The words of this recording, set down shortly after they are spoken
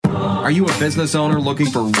Are you a business owner looking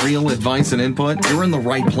for real advice and input? You're in the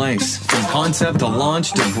right place. From concept to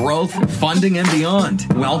launch to growth, funding, and beyond.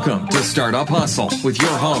 Welcome to Startup Hustle with your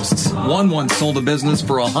hosts. One once sold a business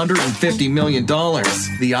for $150 million.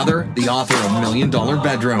 The other, the author of $1 Million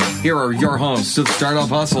Bedroom. Here are your hosts of Startup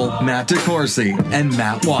Hustle, Matt DeCoursey and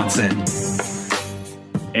Matt Watson.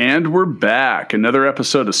 And we're back. Another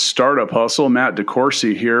episode of Startup Hustle. Matt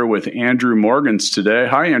DeCoursey here with Andrew Morgans today.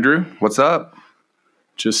 Hi, Andrew. What's up?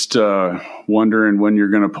 Just wondering when you're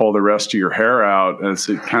going to pull the rest of your hair out. It's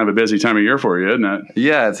kind of a busy time of year for you, isn't it?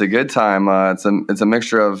 Yeah, it's a good time. It's a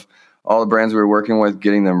mixture of all the brands we were working with,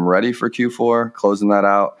 getting them ready for Q4, closing that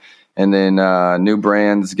out, and then new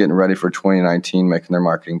brands getting ready for 2019, making their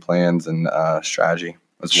marketing plans and strategy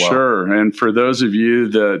as well. Sure. And for those of you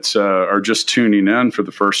that are just tuning in for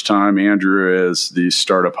the first time, Andrew is the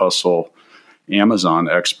Startup Hustle Amazon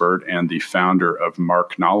expert and the founder of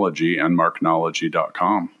Marknology and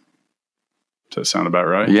marknology.com. Does that sound about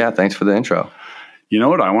right? Yeah, thanks for the intro. You know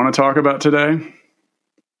what I want to talk about today?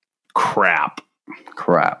 Crap.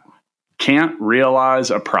 Can't realize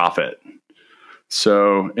a profit.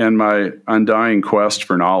 So in my undying quest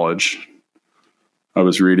for knowledge, I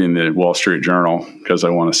was reading the Wall Street Journal because I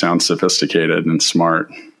want to sound sophisticated and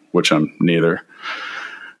smart, which I'm neither.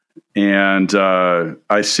 And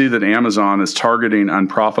I see that Amazon is targeting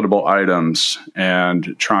unprofitable items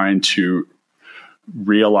and trying to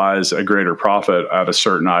realize a greater profit out of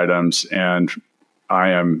certain items. And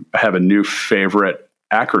I have a new favorite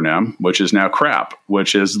acronym, which is now CRAP,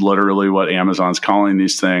 which is literally what Amazon's calling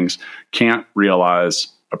these things. Can't realize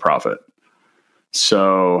a profit.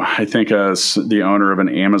 So I think as the owner of an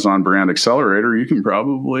Amazon brand accelerator, you can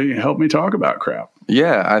probably help me talk about CRAP.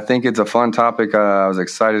 Yeah, I think it's a fun topic. I was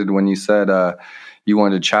excited when you said you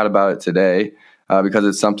wanted to chat about it today because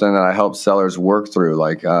it's something that I help sellers work through.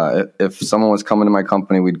 Like if someone was coming to my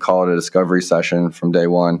company, we'd call it a discovery session from day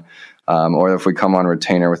one. Or if we come on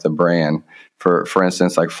retainer with a brand, for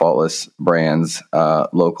instance, like Faultless Brands,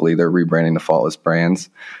 locally, they're rebranding to Faultless Brands.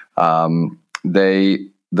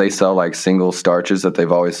 They sell like single starches that they've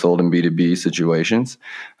always sold in B2B situations.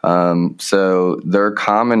 So their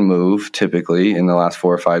common move typically in the last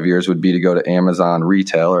 4 or 5 years would be to go to Amazon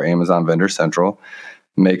Retail or Amazon Vendor Central,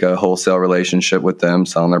 make a wholesale relationship with them,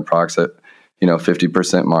 selling their products at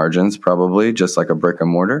 50% margins, probably just like a brick and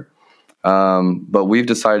mortar. But we've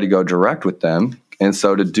decided to go direct with them. And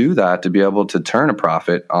so to do that, to be able to turn a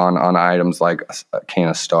profit on items like a can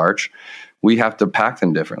of starch, we have to pack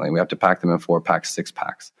them differently. We have to pack them in 4-packs,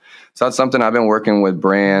 6-packs. So that's something I've been working with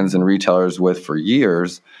brands and retailers with for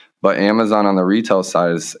years. But Amazon on the retail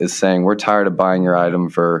side is saying, we're tired of buying your item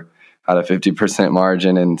at a 50%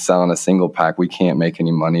 margin and selling a single pack. We can't make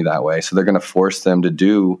any money that way. So they're going to force them to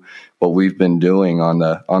do what we've been doing on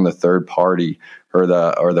the third party or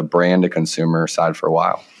the brand to consumer side for a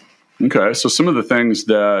while. Okay. So some of the things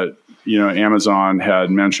that Amazon had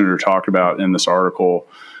mentioned or talked about in this article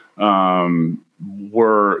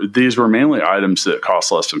were mainly items that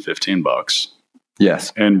cost less than $15.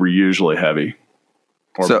 Yes. And were usually heavy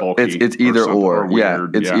or so bulky. It's either or.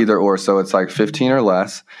 Either or. So it's like 15 or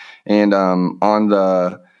less. And on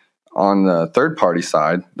the third party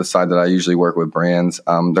side, the side that I usually work with brands,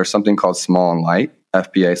 there's something called small and light,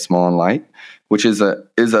 FBA small and light, which is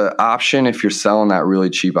a option if you're selling that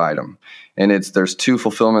really cheap item. And there's 2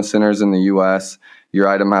 fulfillment centers in the US. Your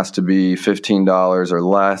item has to be $15 or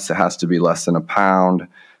less. It has to be less than a pound.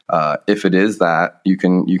 If it is that, you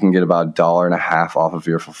can get about $1.50 off of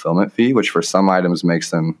your fulfillment fee, which for some items makes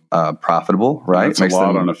them profitable, right? That's a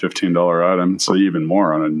lot on a $15 item, so even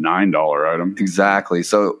more on a $9 item. Exactly.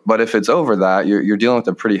 So, but if it's over that, you're dealing with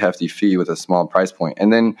a pretty hefty fee with a small price point.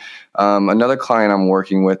 And then another client I'm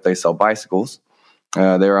working with, they sell bicycles.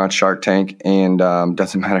 They're on Shark Tank, and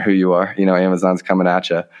doesn't matter who you are, Amazon's coming at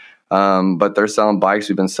you. But they're selling bikes.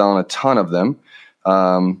 We've been selling a ton of them.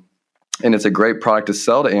 And it's a great product to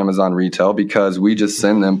sell to Amazon Retail because we just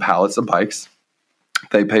send them pallets of bikes.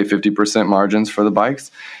 They pay 50% margins for the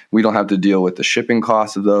bikes. We don't have to deal with the shipping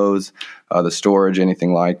costs of those, the storage,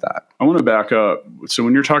 anything like that. I want to back up. So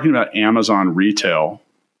when you're talking about Amazon Retail,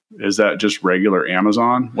 is that just regular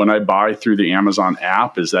Amazon? When I buy through the Amazon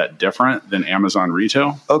app, is that different than Amazon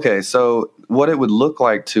Retail? Okay, so what it would look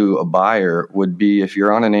like to a buyer would be if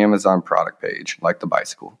you're on an Amazon product page, like the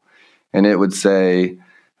bicycle, and it would say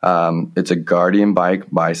it's a Guardian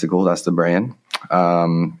Bike bicycle, that's the brand.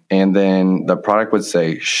 And then the product would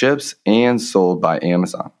say ships and sold by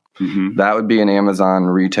Amazon. Mm-hmm. That would be an Amazon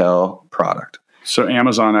Retail product. So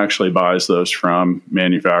Amazon actually buys those from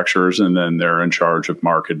manufacturers, and then they're in charge of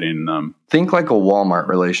marketing them. Think like a Walmart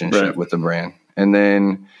relationship with the brand. And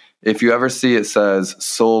then if you ever see it says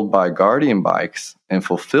sold by Guardian Bikes and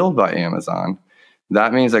fulfilled by Amazon,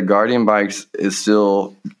 that means that Guardian Bikes is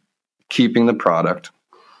still keeping the product.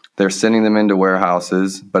 They're sending them into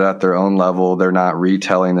warehouses, but at their own level, they're not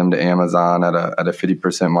retailing them to Amazon at a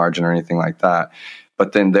 50% margin or anything like that.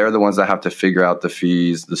 But then they're the ones that have to figure out the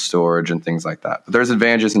fees, the storage, and things like that. But there's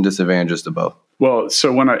advantages and disadvantages to both. Well,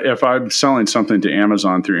 so if I'm selling something to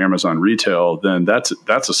Amazon through Amazon Retail, then that's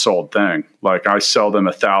a sold thing. Like I sell them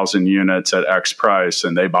 1,000 units at X price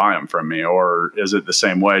and they buy them from me. Or is it the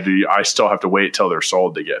same way? I still have to wait till they're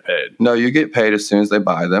sold to get paid? No, you get paid as soon as they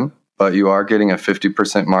buy them, but you are getting a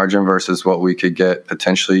 50% margin versus what we could get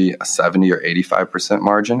potentially a 70 or 85%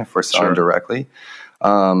 margin if we're selling directly.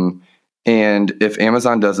 And if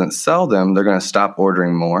Amazon doesn't sell them, they're going to stop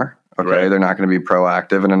ordering more. Okay. Right. They're not going to be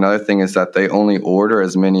proactive. And another thing is that they only order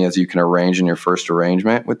as many as you can arrange in your first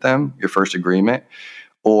arrangement with them, your first agreement,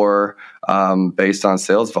 or based on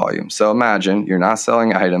sales volume. So imagine you're not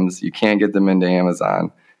selling items. You can't get them into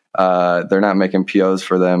Amazon. They're not making POs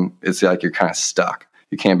for them. It's like you're kind of stuck.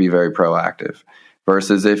 You can't be very proactive.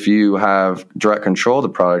 Versus if you have direct control of the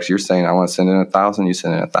products, you're saying, I want to send in 1,000, you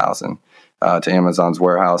send in 1,000. To Amazon's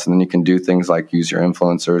warehouse. And then you can do things like use your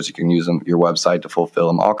influencers. You can use your website to fulfill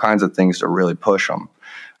them, all kinds of things to really push them.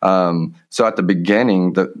 So at the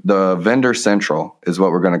beginning, the vendor central is what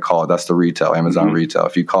we're going to call it. That's the retail, Amazon Retail.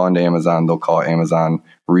 If you call into Amazon, they'll call it Amazon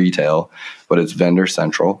Retail, but it's vendor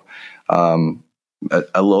central. A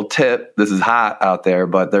little tip, this is hot out there,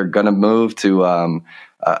 but they're going to move to a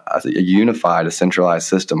unified, a centralized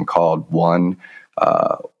system called Vendor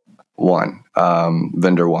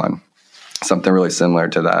One. Something really similar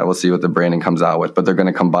to that. We'll see what the branding comes out with, but they're going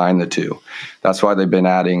to combine the two. That's why they've been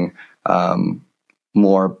adding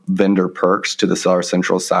more vendor perks to the Seller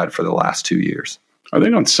Central side for the last 2 years. I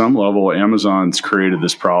think on some level, Amazon's created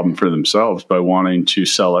this problem for themselves by wanting to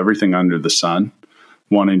sell everything under the sun,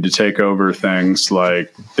 wanting to take over things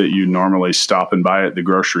like that you normally stop and buy at the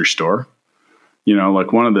grocery store. You know,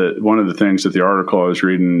 like one of the things that the article I was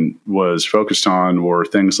reading was focused on were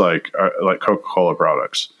things like Coca-Cola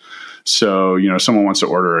products. So, you know, someone wants to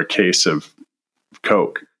order a case of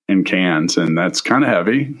Coke in cans, and that's kind of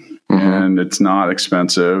heavy, and it's not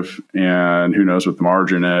expensive, and who knows what the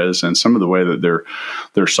margin is. And some of the way that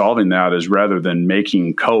they're solving that is rather than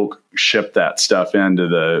making Coke ship that stuff into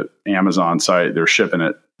the Amazon site, they're shipping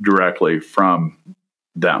it directly from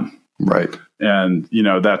them. Right. And, you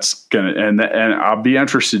know, that's going to, and I'll be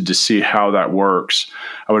interested to see how that works.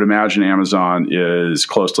 I would imagine Amazon is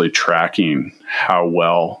closely tracking how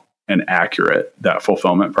well and accurate that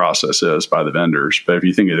fulfillment process is by the vendors. But if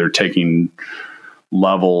you think they're taking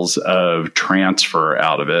levels of transfer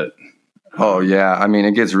out of it. Oh, yeah. I mean,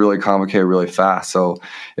 it gets really complicated really fast. So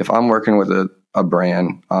if I'm working with a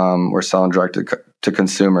brand, we're selling direct to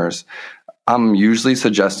consumers, I'm usually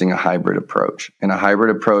suggesting a hybrid approach. And a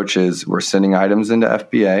hybrid approach is we're sending items into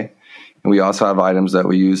FBA. And we also have items that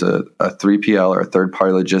we use a 3PL or a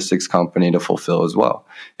third-party logistics company to fulfill as well.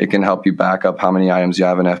 It can help you back up how many items you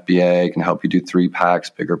have in FBA. It can help you do 3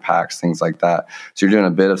 packs, bigger packs, things like that. So you're doing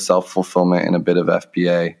a bit of self-fulfillment and a bit of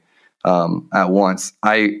FBA at once.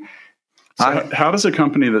 How does a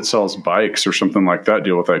company that sells bikes or something like that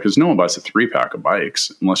deal with that? Because no one buys a 3-pack of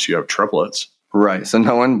bikes unless you have triplets. Right. So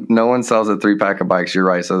no one sells a 3-pack of bikes. You're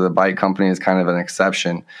right. So the bike company is kind of an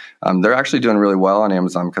exception. They're actually doing really well on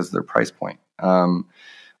Amazon because of their price point.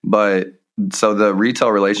 But so the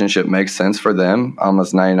retail relationship makes sense for them.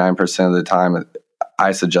 Almost 99% of the time,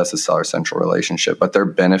 I suggest a Seller Central relationship, but they're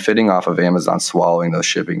benefiting off of Amazon swallowing those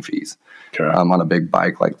shipping fees on a big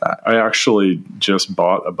bike like that. I actually just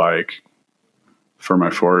bought a bike for my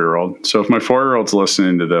 4-year-old. So if my 4-year-old's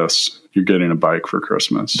listening to this, you're getting a bike for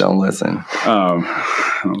Christmas. Don't listen.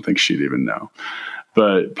 I don't think she'd even know.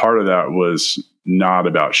 But part of that was not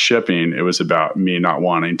about shipping. It was about me not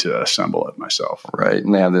wanting to assemble it myself. Right.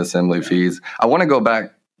 And they have the assembly fees. I want to go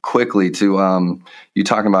back quickly to you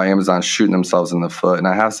talking about Amazon shooting themselves in the foot. And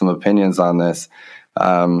I have some opinions on this.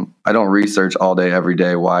 I don't research all day, every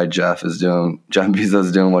day why Jeff Bezos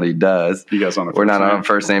is doing what he does. You guys We're not on a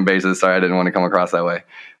first name basis. Sorry, I didn't want to come across that way.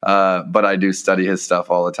 But I do study his stuff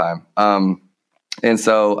all the time. And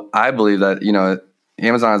so I believe that, you know,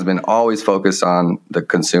 Amazon has been always focused on the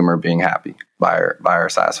consumer being happy, buyer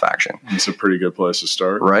satisfaction. It's a pretty good place to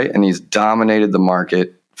start. Right. And he's dominated the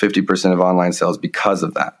market. 50% of online sales because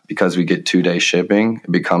of that. Because we get 2-day shipping,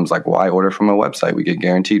 it becomes like, why order from a website? We get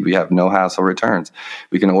guaranteed. We have no hassle returns.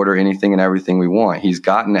 We can order anything and everything we want. He's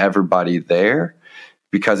gotten everybody there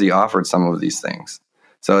because he offered some of these things.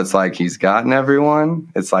 So it's like he's gotten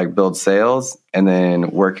everyone. It's like build sales and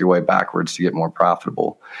then work your way backwards to get more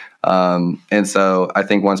profitable. And so I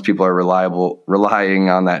think once people are relying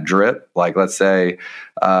on that drip, like let's say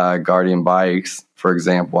Guardian Bikes, for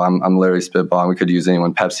example, I'm literally spitballing. We could use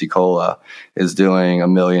anyone. Pepsi Cola is doing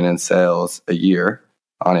 $1 million in sales a year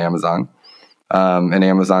on Amazon. And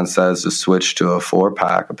Amazon says to switch to a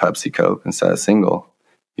 4-pack of Pepsi Coke instead of single.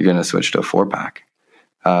 You're going to switch to a 4-pack.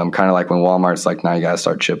 Kind of like when Walmart's like, now you got to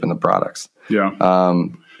start shipping the products. Yeah.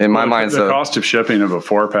 In my mind, the cost of shipping of a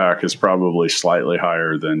 4-pack is probably slightly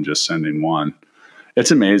higher than just sending one.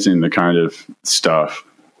 It's amazing the kind of stuff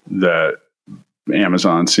that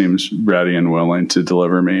Amazon seems ready and willing to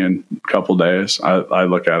deliver me in a couple days. I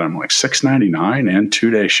look at them like $6.99 and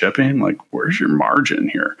 2-day shipping. Like, where's your margin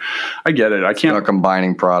here? I get it. I can't. They're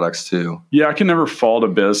combining products too. Yeah, I can never fault a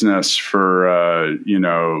business for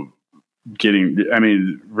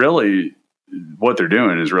really, what they're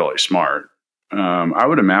doing is really smart. I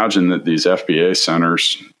would imagine that these FBA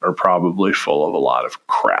centers are probably full of a lot of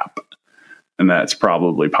crap. And that's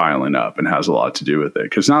probably piling up and has a lot to do with it.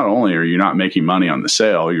 Because not only are you not making money on the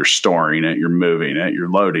sale, you're storing it, you're moving it,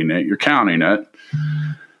 you're loading it, you're counting it.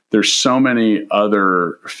 There's so many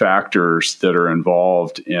other factors that are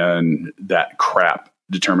involved in that crap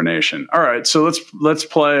determination. All right, so let's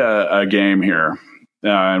play a game here,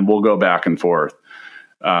 and we'll go back and forth.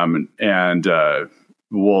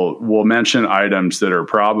 We'll mention items that are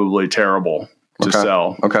probably terrible to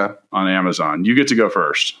sell on Amazon. You get to go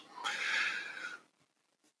first.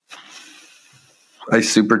 A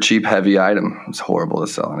super cheap, heavy item. It's horrible to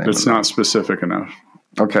sell on Amazon. It's not specific enough.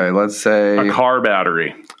 Okay, let's say a car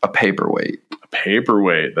battery. A paperweight. A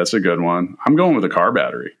paperweight. That's a good one. I'm going with a car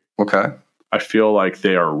battery. Okay. I feel like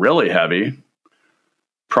they are really heavy,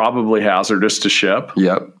 probably hazardous to ship.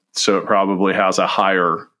 Yep. So it probably has a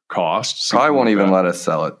higher cost. Probably won't even let us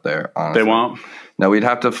sell it there, honestly. They won't? No, we'd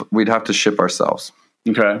have to ship ourselves.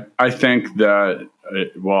 Okay. I think that,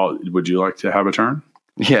 would you like to have a turn?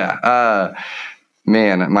 Yeah.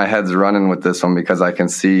 Man, my head's running with this one because I can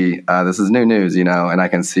see this is new news, and I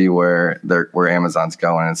can see where Amazon's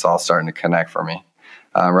going. And it's all starting to connect for me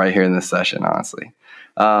right here in this session, honestly.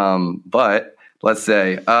 But let's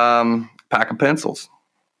say pack of pencils.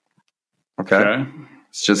 Okay.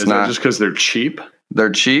 It's just not just because they're cheap.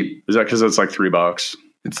 They're cheap. Is that because it's like $3?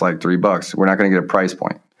 It's like $3. We're not going to get a price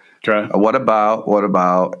point. Okay. What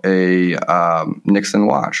about a Nixon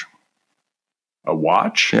watch? A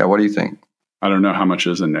watch? Yeah. What do you think? I don't know how much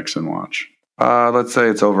is a Nixon watch. Let's say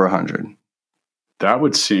it's over 100. That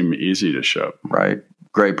would seem easy to ship. Right.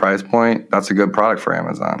 Great price point. That's a good product for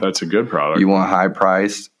Amazon. That's a good product. You want high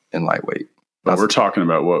price and lightweight. But we're talking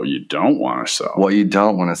about what you don't want to sell. What you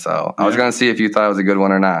don't want to sell. I was going to see if you thought it was a good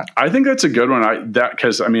one or not. I think that's a good one.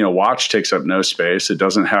 Because a watch takes up no space. It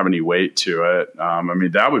doesn't have any weight to it.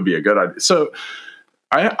 That would be a good idea. So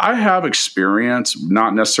I have experience,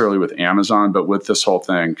 not necessarily with Amazon, but with this whole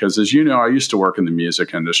thing. Because as you know, I used to work in the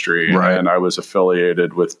music industry, right. And I was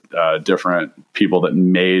affiliated with different people that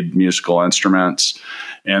made musical instruments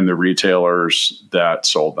and the retailers that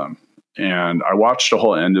sold them. And I watched the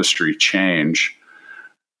whole industry change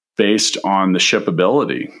based on the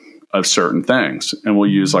shippability of certain things. And we'll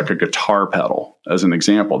use like a guitar pedal as an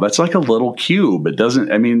example. That's like a little cube. It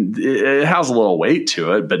it has a little weight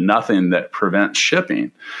to it, but nothing that prevents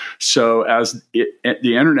shipping. So as the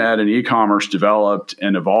internet and e-commerce developed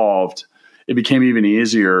and evolved, it became even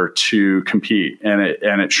easier to compete, and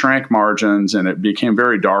it shrank margins, and it became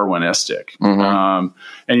very Darwinistic. Mm-hmm.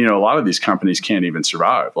 And a lot of these companies can't even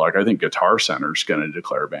survive. Like I think Guitar Center is going to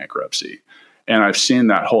declare bankruptcy, and I've seen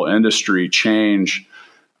that whole industry change.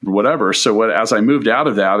 Whatever. So as I moved out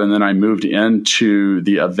of that, and then I moved into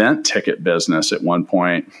the event ticket business at one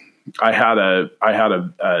point, I had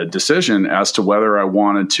a decision as to whether I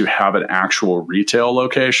wanted to have an actual retail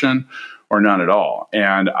location or none at all,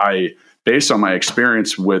 and based on my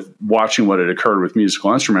experience with watching what had occurred with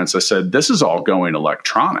musical instruments, I said, this is all going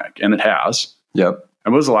electronic, and it has. Yep.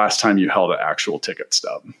 And when was the last time you held an actual ticket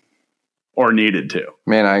stub or needed to?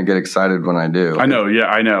 Man, I get excited when I do. I know. Yeah,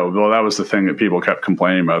 I know. Well, that was the thing that people kept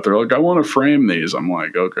complaining about. They're like, I want to frame these. I'm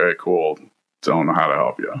like, okay, cool. Don't know how to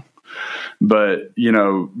help you. But,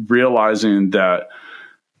 realizing that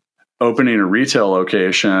opening a retail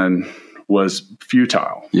location was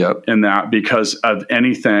futile. Yep. In that because of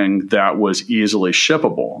anything that was easily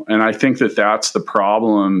shippable. And I think that that's the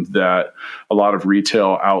problem that a lot of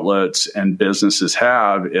retail outlets and businesses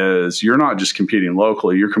have is you're not just competing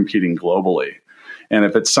locally, you're competing globally. And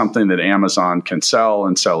if it's something that Amazon can sell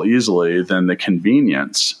and sell easily, then the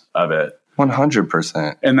convenience of it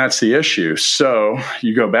 100%. And that's the issue. So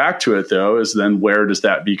you go back to it, though, is then where does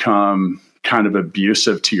that become kind of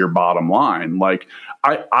abusive to your bottom line? Like,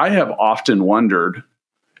 I have often wondered,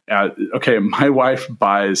 okay, my wife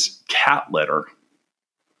buys cat litter.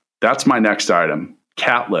 That's my next item,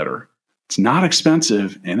 cat litter. It's not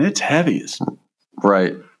expensive, and it's heavy.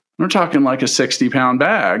 Right. We're talking like a 60-pound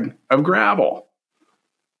bag of gravel.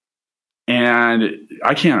 And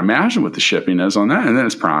I can't imagine what the shipping is on that. And then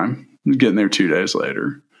it's Prime. Getting there 2 days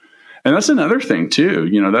later. And that's another thing too.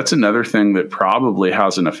 That's another thing that probably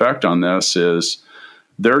has an effect on this is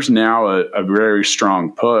there's now a very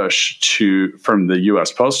strong push from the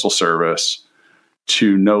U.S. Postal Service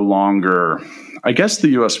to no longer, I guess the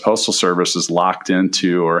U.S. Postal Service is locked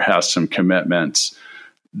into or has some commitments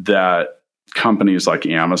that companies like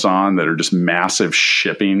Amazon that are just massive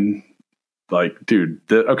shipping. Like, dude,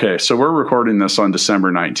 okay, so we're recording this on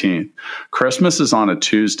December 19th. Christmas is on a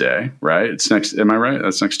Tuesday, right? It's next, am I right?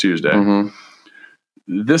 That's next Tuesday.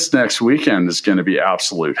 Mm-hmm. This next weekend is going to be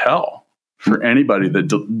absolute hell for anybody that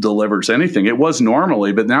delivers anything. It was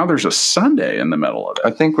normally, but now there's a Sunday in the middle of it.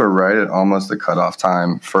 I think we're right at almost the cutoff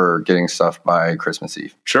time for getting stuff by Christmas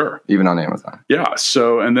Eve. Sure. Even on Amazon. Yeah.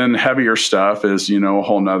 So, and then heavier stuff is, a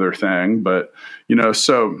whole nother thing. But,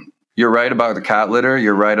 so... You're right about the cat litter.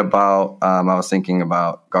 You're right about, I was thinking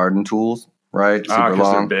about garden tools, right? Super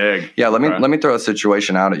long. They're big. Yeah, let me throw a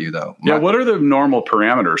situation out at you, though. What are the normal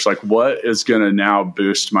parameters? Like, what is going to now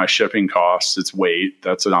boost my shipping costs? It's weight.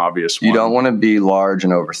 That's an obvious one. You don't want to be large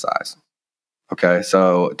and oversized. Okay,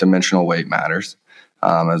 so dimensional weight matters,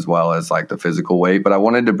 as well as like the physical weight. But I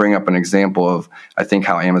wanted to bring up an example of, I think,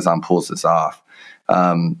 how Amazon pulls this off.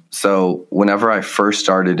 So whenever I first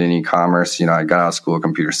started in e-commerce, I got out of school of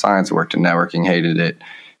computer science, worked in networking, hated it,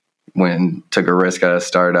 took a risk at a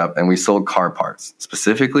startup, and we sold car parts,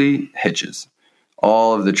 specifically hitches.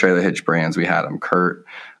 All of the trailer hitch brands, we had them, Kurt,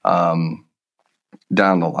 down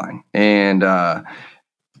the line. And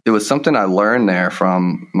it was something I learned there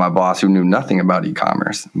from my boss who knew nothing about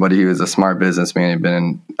e-commerce, but he was a smart businessman. He'd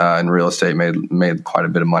been in real estate, made quite a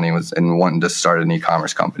bit of money, and wanting to start an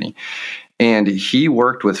e-commerce company. And he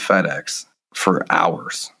worked with FedEx for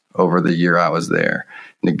hours over the year I was there,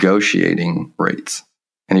 negotiating rates.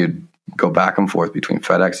 And he would go back and forth between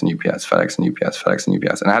FedEx and UPS, FedEx and UPS, FedEx and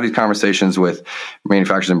UPS. And I have these conversations with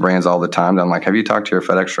manufacturers and brands all the time. And I'm like, have you talked to your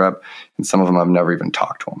FedEx rep? And some of them I've never even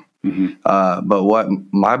talked to them. Mm-hmm. But what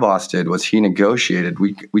my boss did was he negotiated.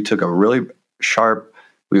 We took a really sharp,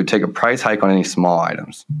 we would take a price hike on any small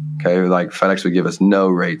items. Okay, like FedEx would give us no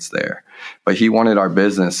rates there. But he wanted our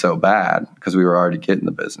business so bad, because we were already getting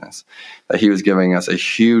the business, that he was giving us a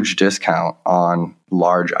huge discount on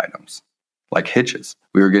large items, like hitches.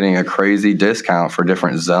 We were getting a crazy discount for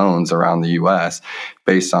different zones around the U.S.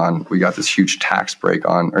 based on, we got this huge tax break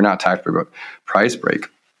on, or not tax break, but price break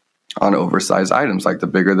on oversized items. Like the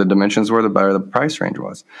bigger the dimensions were, the better the price range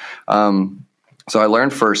was. So I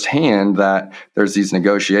learned firsthand that there's these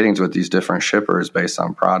negotiations with these different shippers based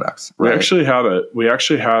on products. Right? We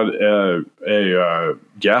actually had a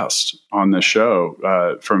guest on the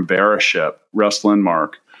show from Veriship, Russ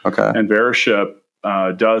Lindmark. Okay. And Veriship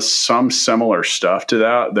does some similar stuff to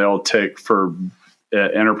that. They'll take for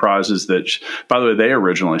enterprises that, by the way, they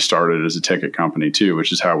originally started as a ticket company too,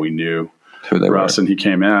 which is how we knew who they Russ. were. And he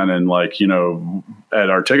came in and at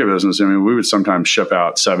our ticket business, we would sometimes ship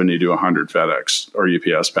out 70 to 100 FedEx or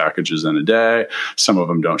UPS packages in a day. Some of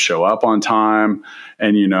them don't show up on time.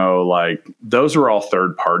 And, those are all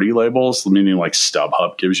third party labels, meaning like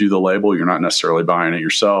StubHub gives you the label. You're not necessarily buying it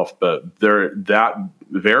yourself, but that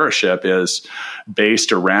Veriship is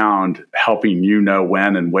based around helping you know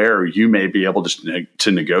when and where you may be able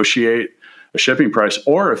to negotiate a shipping price,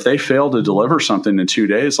 or if they fail to deliver something in 2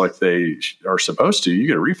 days like they are supposed to, you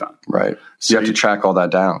get a refund. Right. So you have to track all that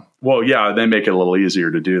down. Well, yeah, they make it a little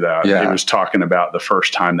easier to do that. Yeah. He was talking about the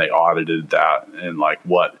first time they audited that and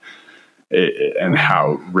and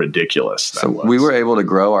how ridiculous that was. We were able to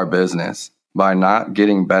grow our business by not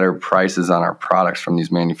getting better prices on our products from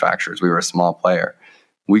these manufacturers. We were a small player.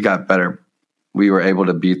 We were able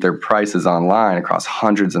to beat their prices online across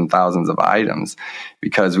hundreds and thousands of items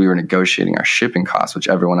because we were negotiating our shipping costs, which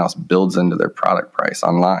everyone else builds into their product price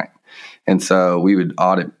online. And so we would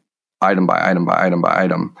audit item by item by item by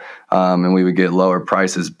item, and we would get lower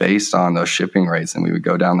prices based on those shipping rates, and we would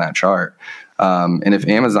go down that chart. And if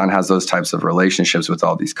Amazon has those types of relationships with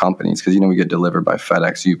all these companies, because, we get delivered by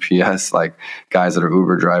FedEx, UPS, like guys that are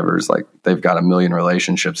Uber drivers, like they've got a million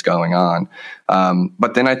relationships going on.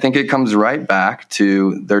 But then I think it comes right back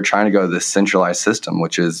to they're trying to go to this centralized system,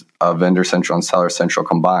 which is a Vendor Central and Seller Central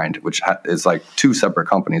combined, which is like two separate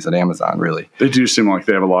companies at Amazon, really. They do seem like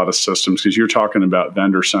they have a lot of systems, because you're talking about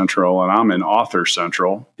Vendor Central and I'm in Author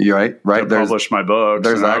Central. You're right. I publish my books.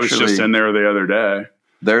 And I was just in there the other day.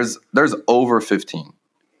 There's over 15.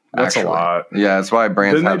 That's a lot. Yeah, that's why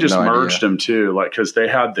brands. Then they just merged them too, like, because they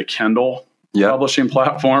had the Kindle publishing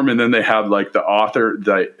platform, and then they had like the Author,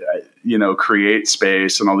 Create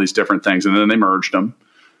Space, and all these different things, and then they merged them,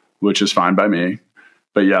 which is fine by me.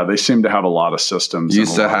 But yeah, they seem to have a lot of systems. You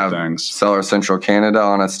used to have things. Seller Central Canada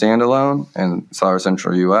on a standalone and Seller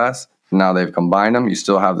Central US. Now they've combined them. You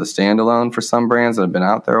still have the standalone for some brands that have been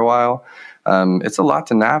out there a while. It's a lot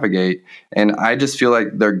to navigate, and I just feel like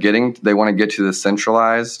they want to get to the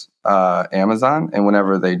centralized Amazon, and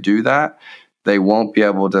whenever they do that, they won't be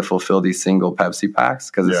able to fulfill these single Pepsi packs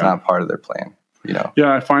because it's not part of their plan. Yeah,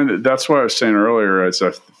 I find that's what I was saying earlier. Is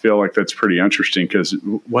I feel like that's pretty interesting, because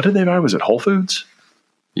what did they buy? Was it Whole Foods?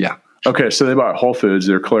 Yeah. Okay, so they bought Whole Foods.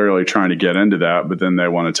 They're clearly trying to get into that, but then they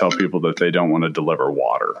want to tell people that they don't want to deliver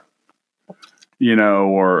water.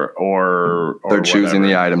 Or they're choosing whatever.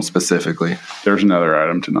 the item specifically. There's another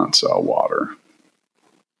item to not sell water.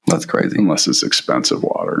 That's crazy. Unless it's expensive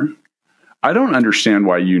water. I don't understand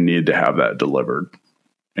why you need to have that delivered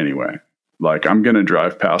anyway. Like, I'm going to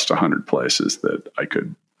drive past 100 places that I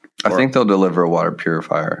could. I think they'll deliver a water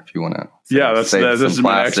purifier if you want to. Yeah, this is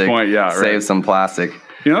my next point. Yeah, save some plastic.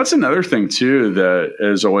 That's another thing too that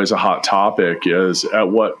is always a hot topic, is at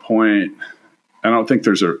what point. I don't think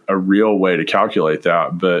there's a real way to calculate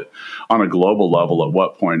that, but on a global level, at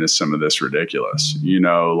what point is some of this ridiculous?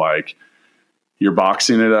 Like, you're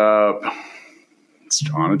boxing it up, it's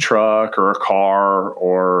on a truck or a car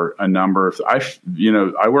or a number of.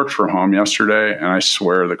 I worked from home yesterday, and I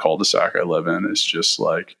swear the cul-de-sac I live in is just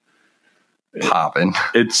like popping.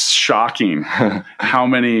 It's shocking how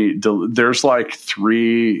many. There's like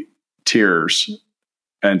 3 tiers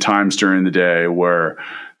and times during the day where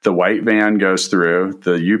the white van goes through,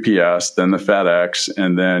 the UPS, then the FedEx,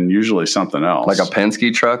 and then usually something else. Like a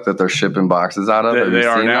Penske truck that they're shipping boxes out of? They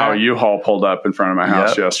are now. U-Haul pulled up in front of my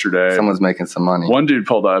house yesterday. Someone's making some money. One dude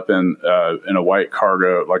pulled up in a white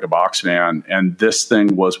cargo, like a box van, and this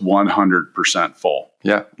thing was 100% full.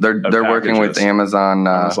 Yeah, they're working with Amazon.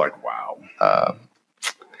 I was like, wow.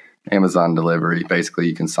 Amazon delivery. Basically,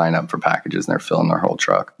 you can sign up for packages, and they're filling their whole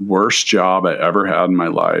truck. Worst job I ever had in my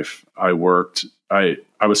life. I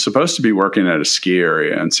was supposed to be working at a ski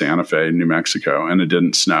area in Santa Fe, New Mexico, and it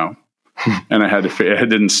didn't snow. And it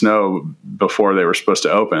didn't snow before they were supposed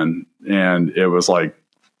to open. And it was like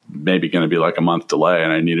maybe going to be like a month delay,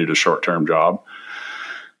 and I needed a short-term job.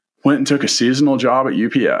 Went and took a seasonal job at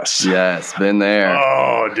UPS. Yes, been there.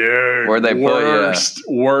 Oh, dude. Where'd they put you?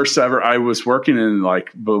 Worst ever. I was working in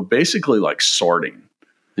basically like sorting.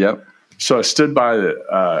 Yep. So I stood by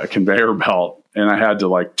the conveyor belt, and I had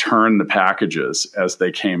to turn the packages as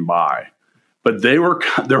they came by. But there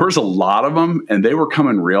was a lot of them, and they were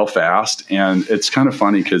coming real fast. And it's kind of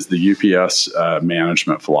funny because the UPS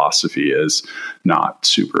management philosophy is not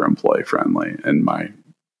super employee friendly.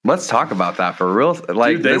 Let's talk about that for real.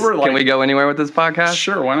 Dude, can we go anywhere with this podcast?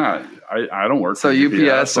 Sure, why not? I don't work for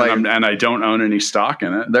UPS, and I don't own any stock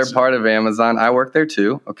in it. They're part of Amazon. I work there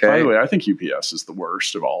too. Okay. By the way, I think UPS is the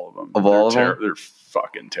worst of all of them. They're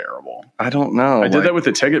fucking terrible. I don't know. I did that with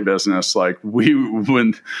the ticket business.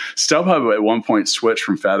 When StubHub at one point switched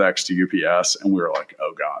from FedEx to UPS, and we were like,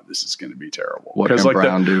 "Oh God, this is going to be terrible." What can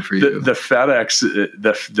Brown do for you? The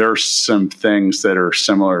FedEx, there's some things that are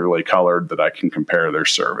similarly colored that I can compare their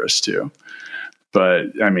service to.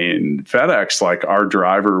 But I mean, FedEx, our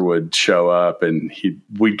driver would show up and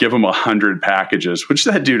we'd give him 100 packages, which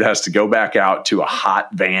that dude has to go back out to a hot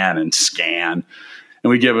van and scan. And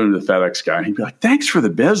we give him to the FedEx guy, and he'd be like, "Thanks for the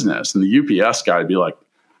business." And the UPS guy would be like,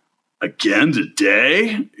 "Again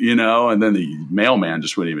today?" And then the mailman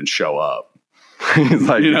just wouldn't even show up. He's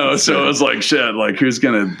like, so it was like, shit, who's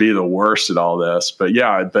going to be the worst at all this? But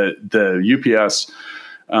yeah, the UPS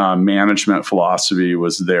management philosophy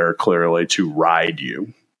was there clearly to ride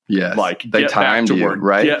you. Yes. They timed you,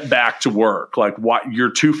 right? Get back to work. What? You're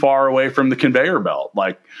too far away from the conveyor belt.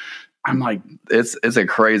 I'm like, it's a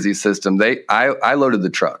crazy system. I loaded the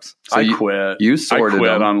trucks. So I quit. You sorted I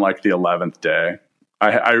quit them on the 11th day.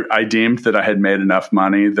 I deemed that I had made enough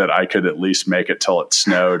money that I could at least make it till it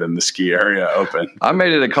snowed and the ski area opened. I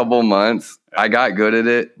made it a couple months. I got good at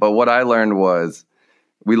it. But what I learned was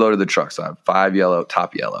we loaded the truck. So I have 5 yellow,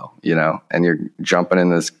 top yellow, and you're jumping in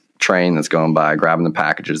this train that's going by, grabbing the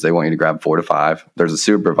packages. They want you to grab 4 to 5. There's a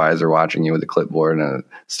supervisor watching you with a clipboard and a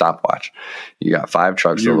stopwatch. You got 5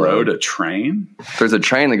 trucks You to load. rode a train? There's a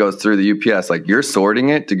train that goes through the UPS. Like, you're sorting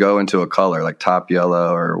it to go into a color, like top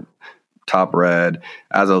yellow or top red.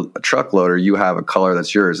 As a truck loader, you have a color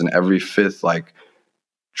that's yours, and every 5th like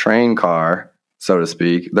train car, so to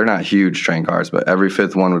speak, they're not huge train cars, but every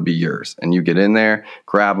 5th one would be yours. And you get in there,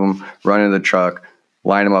 grab them, run into the truck,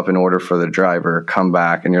 line them up in order for the driver, come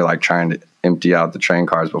back, and you're like trying to empty out the train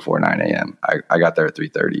cars before 9 a.m. I got there at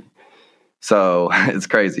 3:30. So it's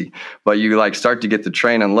crazy. But you like start to get the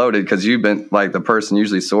train unloaded because you've been like, the person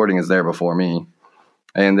usually sorting is there before me.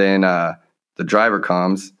 And then the driver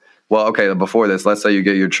comes. Well, okay, before this, let's say you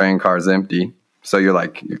get your train cars empty. So you're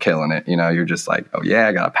killing it. You're just like, oh yeah,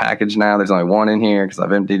 I got a package now. There's only one in here because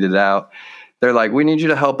I've emptied it out. They're like, we need you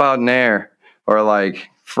to help out in air or like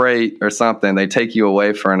freight or something. They take you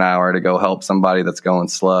away for an hour to go help somebody that's going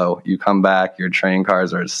slow. You come back, your train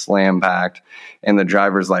cars are slam packed, and the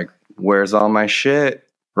driver's like, where's all my shit?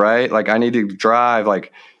 Right? Like, I need to drive.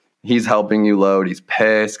 Like, he's helping you load. He's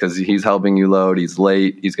pissed because he's helping you load. He's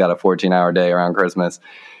late. He's got a 14-hour day around Christmas.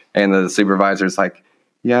 And the supervisor's like,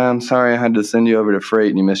 yeah, I'm sorry I had to send you over to freight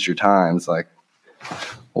and you missed your time. It's like,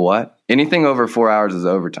 what? Anything over 4 hours is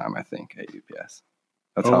overtime, I think, at UPS.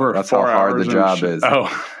 That's how hard the job is.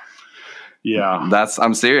 Oh, yeah.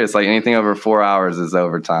 I'm serious. Like, anything over 4 hours is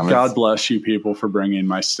overtime. God bless you people for bringing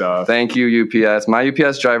my stuff. Thank you, UPS. My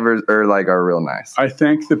UPS drivers are real nice. I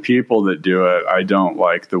think the people that do it, I don't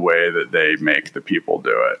like the way that they make the people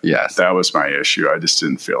do it. Yes. That was my issue. I just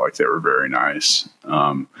didn't feel like they were very nice.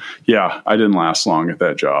 Yeah, I didn't last long at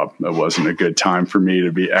that job. It wasn't a good time for me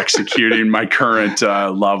to be executing my current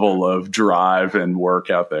level of drive and work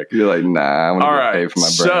ethic. You're like, nah, I'm going to pay for my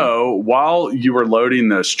brain. So while you were loading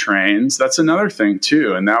those trains, that's another thing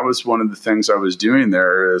too. And that was one of the things I was doing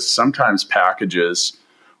there is sometimes packages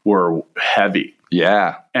were heavy.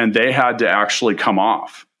 Yeah. And they had to actually come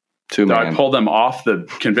off. I pulled them off the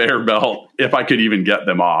conveyor belt if I could even get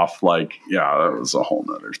them off. Like, yeah, that was a whole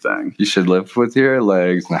nother thing. You should lift with your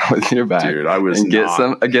legs, not with your back. Dude, I was and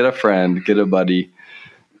get a friend, get a buddy.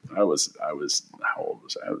 How old was I?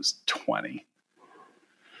 I was 20.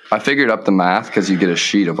 I figured up the math because you get a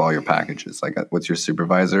sheet of all your packages, like with your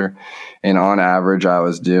supervisor. And on average, I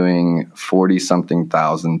was doing 40-something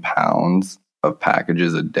thousand pounds of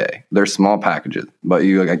packages a day. They're small packages, but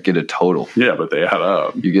you get a total. Yeah, but they add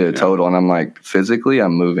up. You get a total, and I'm like, physically,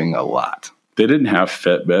 I'm moving a lot. They didn't have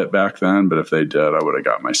Fitbit back then, but if they did, I would have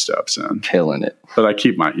got my steps in. Killing it. But I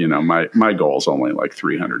keep my goal is only like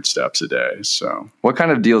 300 steps a day. So what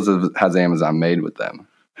kind of deals has Amazon made with them?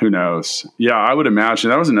 Who knows? Yeah, I would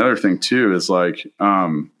imagine that was another thing too. Is like,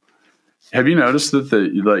 have you noticed that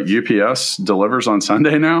the UPS delivers on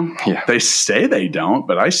Sunday now? Yeah. They say they don't,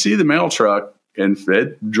 but I see the mail truck and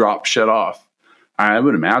it dropped shit off. I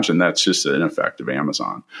would imagine that's just an effect of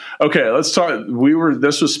Amazon. Okay, let's talk.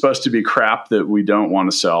 This was supposed to be crap that we don't want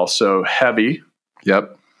to sell. So heavy.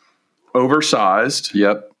 Yep. Oversized.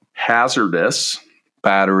 Yep. Hazardous.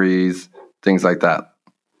 Batteries, things like that.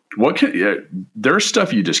 There's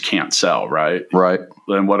stuff you just can't sell, right? Right.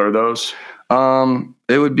 And what are those?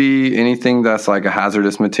 It would be anything that's like a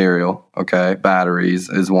hazardous material. Okay. Batteries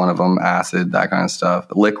is one of them. Acid, that kind of stuff.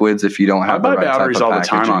 Liquids, if you don't have the right type of packaging. I buy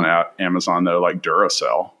batteries all the time on Amazon though, like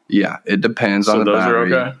Duracell. Yeah. It depends on the battery.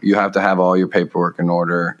 Those are okay? You have to have all your paperwork in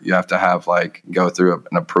order. You have to have go through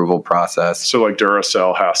an approval process. So like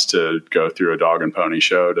Duracell has to go through a dog and pony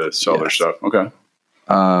show to sell their stuff. Okay.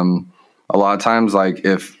 A lot of times, like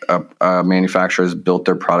if a manufacturer has built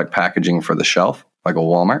their product packaging for the shelf, like a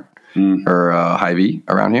Walmart, or Hy-Vee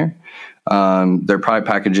around here, their product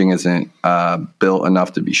packaging isn't built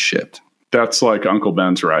enough to be shipped. That's like Uncle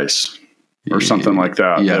Ben's rice or something like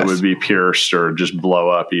that. Yes. That would be pierced or just blow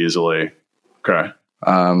up easily. Okay.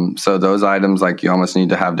 So those items, like you almost need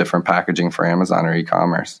to have different packaging for Amazon or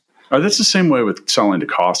e-commerce. That's the same way with selling to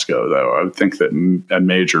Costco, though. I would think that a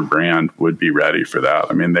major brand would be ready for that.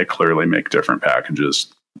 I mean, they clearly make different packages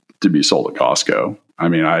to be sold at Costco. I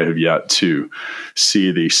mean, I have yet to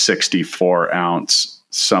see the 64-ounce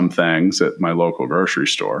some things at my local grocery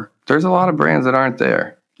store. There's a lot of brands that aren't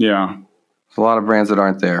there. Yeah. There's a lot of brands that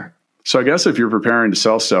aren't there. So I guess if you're preparing to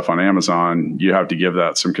sell stuff on Amazon, you have to give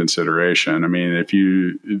that some consideration. I mean, if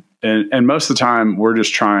you, and most of the time we're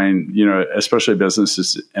just trying, especially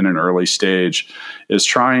businesses in an early stage, is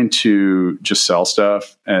trying to just sell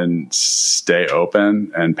stuff and stay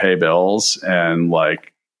open and pay bills and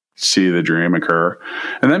see the dream occur.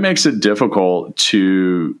 And that makes it difficult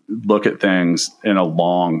to look at things in a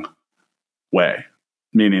long way.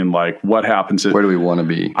 Meaning, like, what happens Where do we want to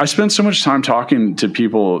be? I spend so much time talking to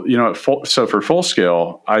people, so for Full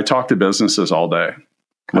Scale, I talk to businesses all day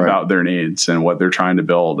about their needs and what they're trying to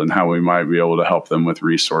build and how we might be able to help them with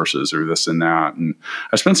resources or this and that. And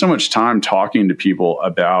I spend so much time talking to people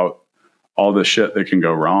about all the shit that can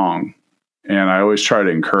go wrong. And I always try to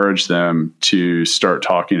encourage them to start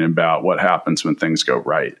talking about what happens when things go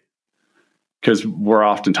right, because we're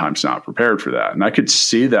oftentimes not prepared for that. And I could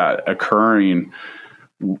see that occurring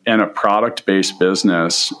in a product-based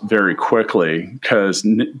business very quickly, because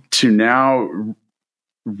to now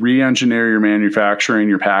re-engineer your manufacturing,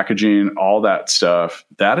 your packaging, all that stuff,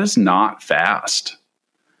 that is not fast.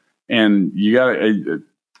 And you got to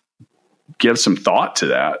give some thought to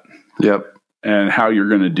that. Yep. And how you're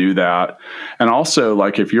going to do that. And also,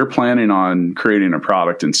 like, if you're planning on creating a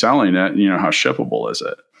product and selling it, how shippable is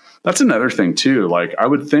it? That's another thing too. Like, I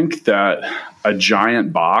would think that a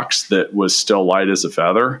giant box that was still light as a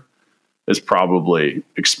feather is probably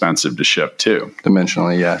expensive to ship too.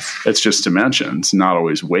 Dimensionally, yes. It's just dimensions, not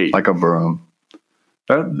always weight. Like a broom.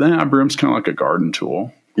 A broom's kind of like a garden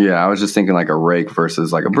tool. Yeah, I was just thinking like a rake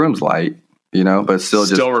versus like a broom's light, but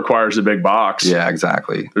still requires a big box. Yeah,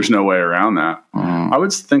 exactly. There's no way around that. I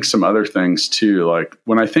would think some other things too. Like,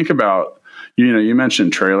 when I think about, you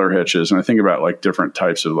mentioned trailer hitches, and I think about like different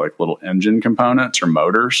types of like little engine components or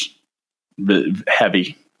motors,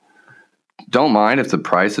 heavy. Don't mind if the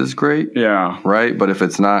price is great. Yeah. Right. But if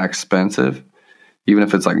it's not expensive, even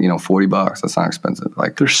if it's like, $40, that's not expensive.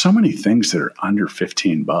 Like, there's so many things that are under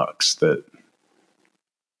 $15 that.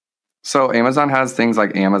 So Amazon has things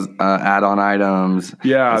like Amazon add-on items.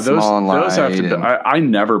 Yeah, those have to. I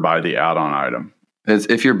never buy the add-on item.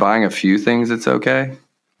 If you're buying a few things, it's okay.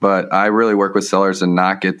 But I really work with sellers to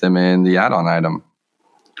not get them in the add-on item.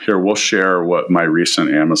 Here, we'll share what my recent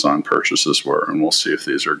Amazon purchases were, and we'll see if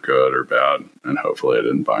these are good or bad. And hopefully I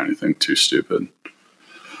didn't buy anything too stupid.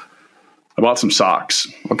 I bought some socks.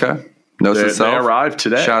 Okay. Notice Self. They arrived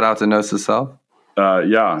today. Shout out to Notice Self.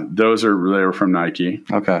 Yeah, they were from Nike.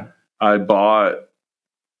 Okay. I bought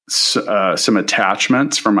some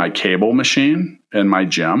attachments for my cable machine in my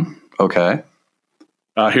gym. Okay.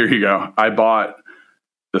 Here you go.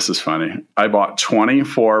 This is funny. I bought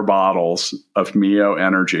 24 bottles of Mio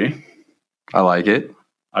Energy. I like it.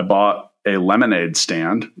 I bought a lemonade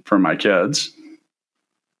stand for my kids.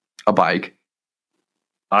 A bike.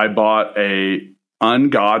 I bought a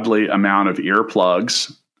ungodly amount of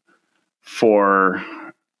earplugs for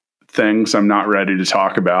things I'm not ready to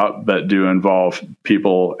talk about, but do involve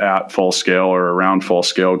people at Full Scale or around Full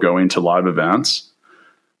Scale going to live events.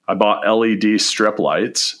 I bought LED strip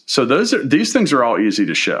lights. So these things are all easy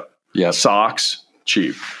to ship. Yeah. Socks,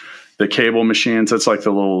 cheap. The cable machines, that's like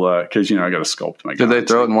the little, because, I got to sculpt my guns. Did they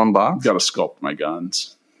throw it in one box? Got to sculpt my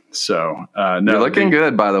guns. So, no. You're looking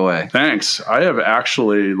good, by the way. Thanks. I have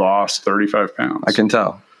actually lost 35 pounds. I can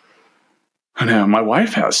tell. I know. My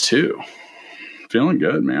wife has too. Feeling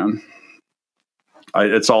good, man.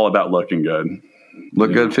 It's all about looking good.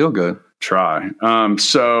 Look good, feel good. Try.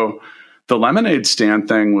 So the lemonade stand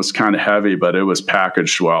thing was kind of heavy, but it was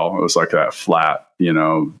packaged well. It was like that flat,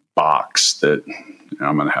 box that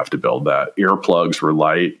I'm going to have to build that. Earplugs were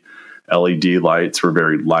light. LED lights were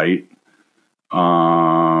very light.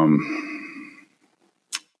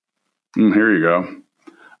 Here you go.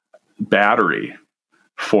 Battery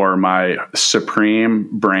for my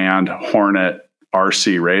Supreme brand Hornet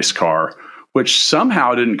RC race car, which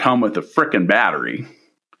somehow didn't come with a frickin' battery.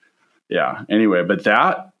 Yeah. Anyway, but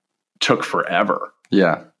that took forever.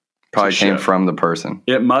 Yeah. Probably came from the person.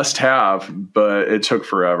 It must have, but it took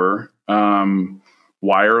forever.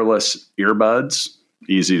 Wireless earbuds,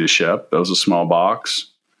 easy to ship. That was a small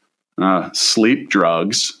box. Sleep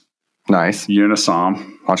drugs. Nice.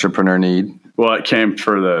 Unisom. Entrepreneur need. Well, it came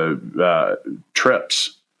for the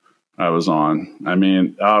trips I was on. I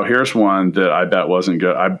mean, here's one that I bet wasn't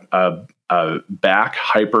good. A back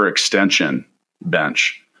hyperextension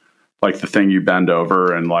bench, like the thing you bend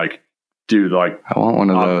over and like do like. I want one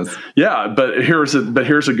of those. Yeah, but here's a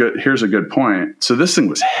good point. So this thing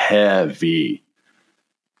was heavy.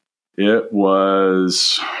 It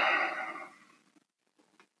was.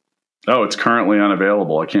 Oh, it's currently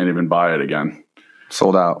unavailable. I can't even buy it again.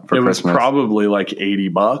 Sold out for Christmas. It was probably like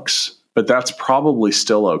 $80, but that's probably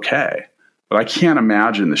still okay. But I can't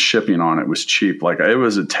imagine the shipping on it was cheap. Like, it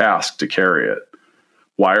was a task to carry it.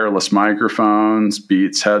 Wireless microphones,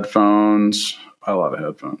 Beats headphones. I love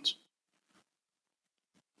headphones.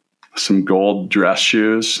 Some gold dress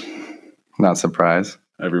shoes. Not surprised.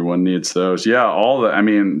 Everyone needs those. Yeah,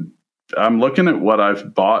 I'm looking at what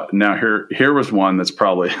I've bought. Now, here was one that's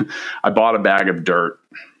probably, I bought a bag of dirt.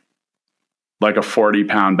 like a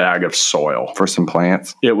 40-pound bag of soil. For some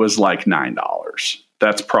plants? It was like $9.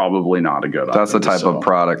 That's probably not a good item. That's the type of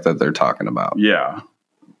product that they're talking about. Yeah.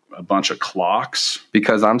 A bunch of clocks.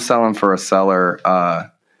 Because I'm selling for a seller.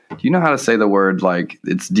 Do you know how to say the word, like,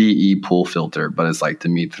 it's DE pool filter, but it's like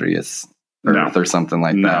Demetrius Earth or something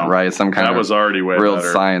like that, right? It's some kind that was already way real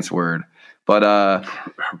better. Science word. But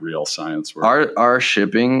real science word. Our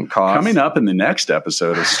shipping costs. Coming up in the next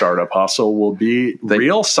episode of Startup Hustle will be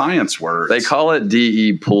real science words. They call it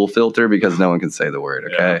DE pool filter because no one can say the word,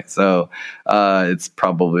 okay? Yeah. So it's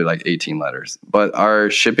probably like 18 letters. But our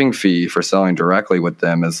shipping fee for selling directly with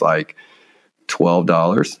them is like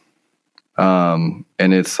 $12. And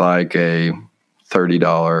it's like a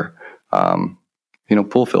 $30,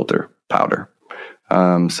 pool filter powder.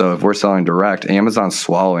 So if we're selling direct, Amazon's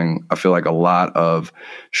swallowing, I feel like, a lot of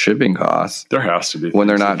shipping costs. There has to be. When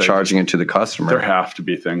they're not charging it to the customer. There have to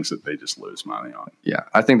be things that they just lose money on. Yeah.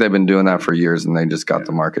 I think they've been doing that for years and they just got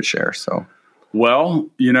the market share. So, well,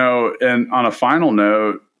 and on a final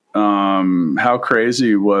note, how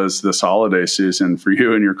crazy was this holiday season for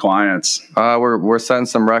you and your clients? We're setting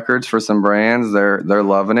some records for some brands. They're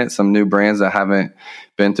loving it. Some new brands that haven't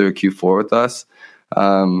been through a Q4 with us,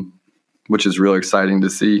 which is really exciting to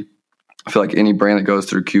see. I feel like any brand that goes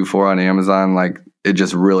through Q4 on Amazon, like, it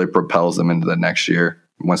just really propels them into the next year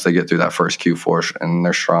once they get through that first Q4 and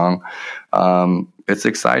they're strong. It's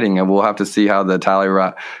exciting, and we'll have to see how the tally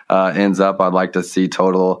ends up. I'd like to see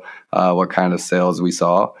total what kind of sales we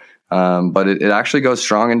saw. But it actually goes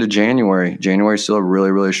strong into January. January is still a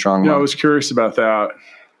really, really strong month. I was curious about that.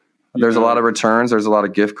 There's a lot of returns. There's a lot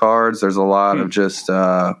of gift cards. There's a lot of just,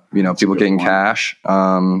 people getting cash.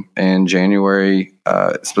 And January,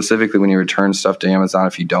 specifically when you return stuff to Amazon,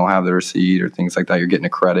 if you don't have the receipt or things like that, you're getting a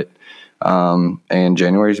credit. And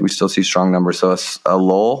January, we still see strong numbers. So it's a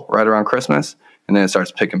lull right around Christmas, and then it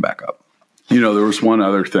starts picking back up. There was one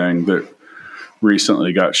other thing that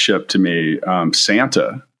recently got shipped to me.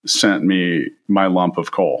 Santa sent me my lump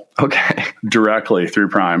of coal. Okay. Directly through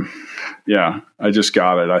Prime. Yeah, I just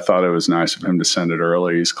got it. I thought it was nice of him to send it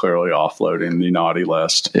early. He's clearly offloading the naughty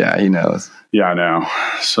list. Yeah, he knows. Yeah, I know.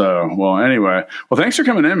 So, well, anyway. Well, thanks for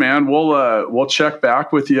coming in, man. We'll check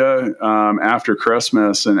back with you after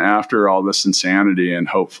Christmas and after all this insanity, and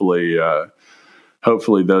hopefully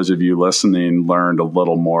those of you listening learned a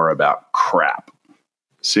little more about crap.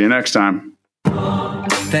 See you next time.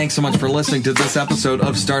 Thanks so much for listening to this episode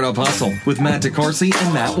of Startup Hustle with Matt DeCoursey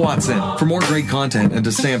and Matt Watson. For more great content and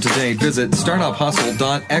to stay up to date, visit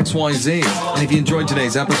startuphustle.xyz. And if you enjoyed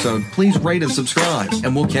today's episode, please rate and subscribe,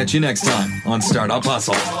 and we'll catch you next time on Startup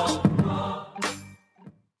Hustle.